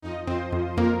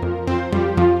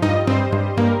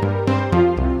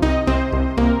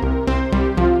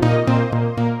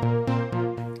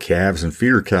Calves and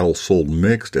feeder cattle sold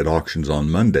mixed at auctions on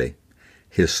Monday.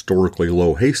 Historically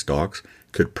low hay stocks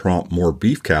could prompt more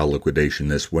beef cow liquidation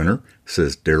this winter,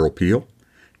 says Darrell Peel.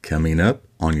 Coming up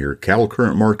on your Cattle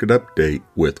Current Market Update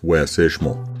with Wes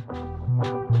Ishmael.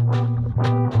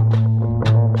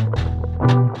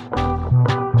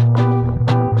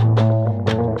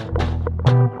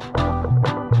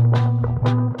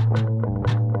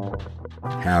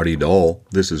 Howdy to all,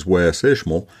 this is Wes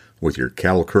Ishmael with your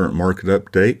Cattle Current Market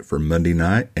Update for Monday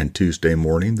night and Tuesday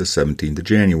morning, the 17th of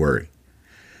January.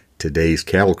 Today's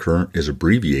Cattle Current is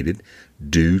abbreviated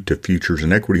due to futures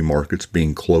and equity markets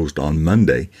being closed on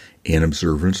Monday in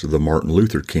observance of the Martin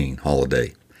Luther King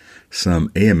holiday.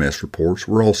 Some AMS reports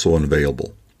were also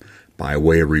unavailable. By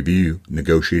way of review,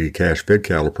 negotiated cash fed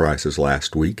cattle prices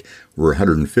last week were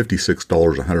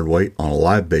 $156 a hundredweight on a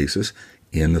live basis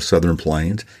in the Southern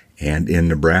Plains and in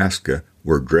Nebraska,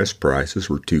 where dress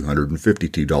prices were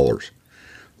 $252.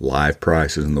 Live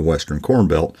prices in the Western Corn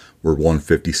Belt were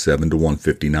 $157 to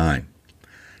 $159.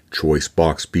 Choice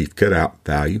box beef cutout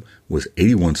value was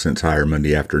 81 cents higher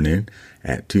Monday afternoon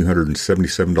at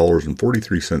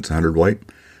 $277.43 a hundredweight.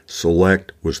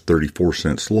 Select was 34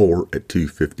 cents lower at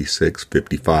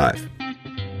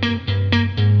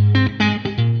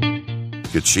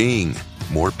 $256.55. Ka-ching!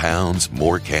 More pounds,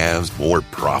 more calves, more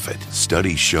profit.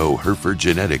 Studies show Hereford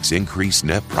Genetics increased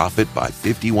net profit by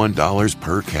 $51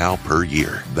 per cow per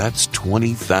year. That's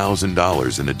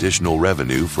 $20,000 in additional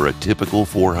revenue for a typical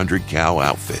 400-cow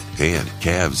outfit. And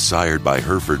calves sired by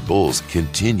Hereford bulls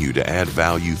continue to add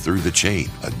value through the chain.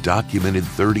 A documented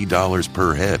 $30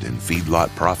 per head in feedlot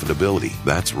profitability.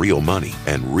 That's real money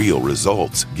and real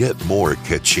results. Get more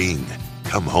ka-ching.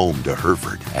 Come home to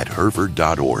Hereford at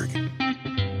Hereford.org.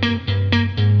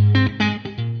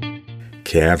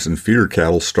 Calves and feeder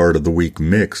cattle started the week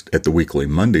mixed at the weekly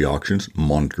Monday auctions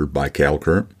monitored by Cattle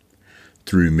Current.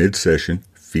 Through mid-session,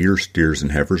 feeder steers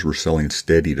and heifers were selling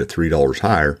steady to $3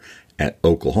 higher at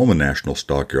Oklahoma National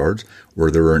Stockyards, where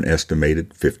there were an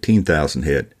estimated 15,000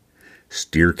 head.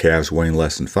 Steer calves weighing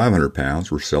less than 500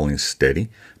 pounds were selling steady,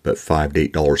 but $5 to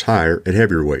 $8 higher at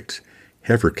heavier weights.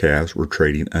 Heifer calves were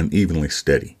trading unevenly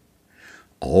steady.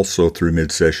 Also through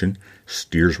mid-session,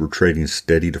 steers were trading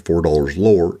steady to $4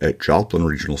 lower at Joplin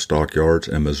Regional Stockyards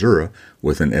in Missouri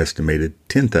with an estimated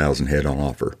 10,000 head on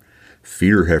offer.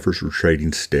 Feeder heifers were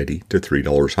trading steady to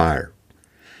 $3 higher.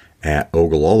 At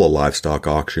Ogallala Livestock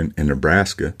Auction in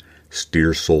Nebraska,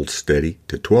 steers sold steady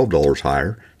to $12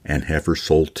 higher and heifers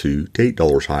sold $2 to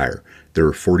 $8 higher. There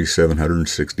were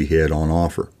 4,760 head on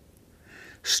offer.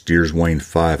 Steers weighing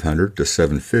 500 to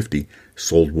 750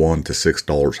 sold $1 to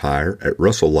 $6 higher at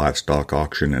Russell Livestock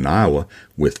Auction in Iowa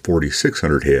with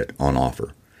 4,600 head on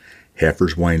offer.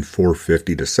 Heifers weighing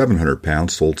 450 to 700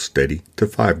 pounds sold steady to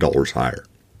 $5 higher.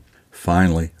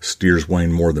 Finally, steers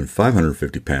weighing more than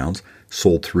 550 pounds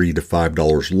sold $3 to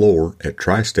 $5 lower at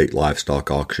Tri-State Livestock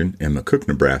Auction in McCook,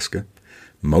 Nebraska.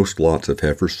 Most lots of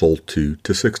heifers sold $2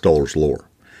 to $6 lower.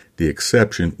 The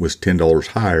exception was $10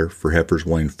 higher for heifers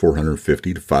weighing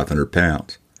 450 to 500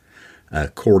 pounds.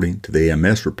 According to the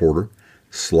AMS reporter,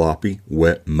 sloppy,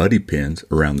 wet, muddy pens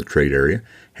around the trade area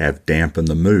have dampened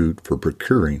the mood for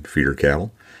procuring feeder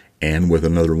cattle, and with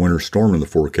another winter storm in the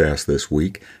forecast this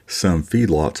week, some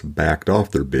feedlots backed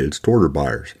off their bids to order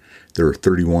buyers. There are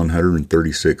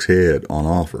 3,136 head on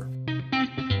offer.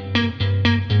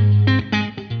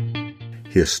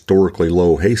 Historically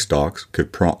low hay stocks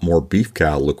could prompt more beef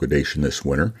cow liquidation this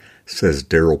winter, says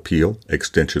Darrell Peel,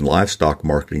 Extension Livestock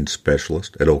Marketing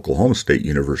Specialist at Oklahoma State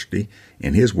University,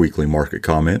 in his weekly market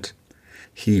comments.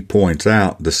 He points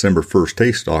out December 1st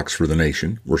hay stocks for the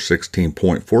nation were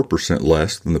 16.4%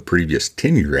 less than the previous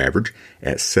 10-year average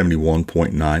at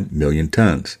 71.9 million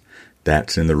tons.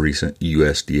 That's in the recent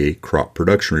USDA crop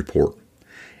production report.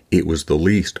 It was the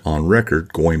least on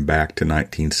record going back to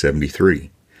 1973.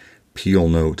 Peel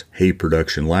notes hay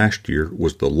production last year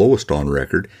was the lowest on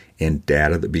record in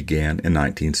data that began in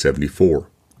 1974.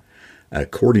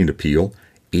 According to Peel,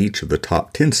 each of the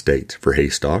top 10 states for hay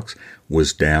stocks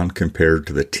was down compared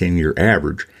to the 10-year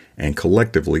average and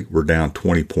collectively were down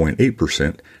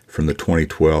 20.8% from the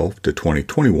 2012 to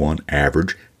 2021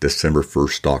 average December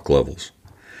 1st stock levels.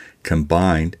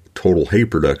 Combined total hay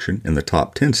production in the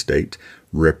top 10 states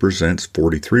represents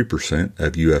 43%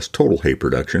 of U.S. total hay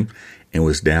production and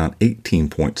was down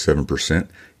 18.7%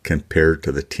 compared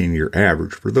to the 10-year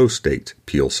average for those states,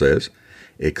 Peel says,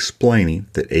 explaining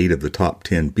that 8 of the top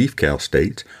 10 beef cow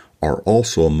states are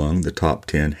also among the top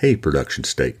 10 hay production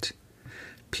states.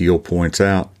 Peel points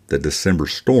out that December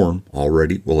storm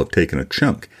already will have taken a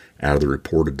chunk out of the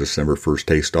reported December 1st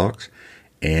hay stocks,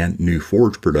 and new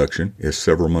forage production is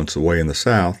several months away in the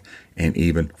south and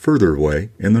even further away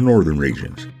in the northern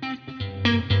regions.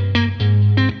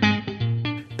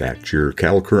 That's your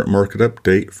cattle current market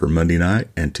update for Monday night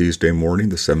and Tuesday morning,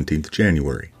 the 17th of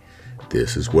January.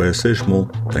 This is Wes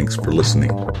Ishmael. Thanks for listening.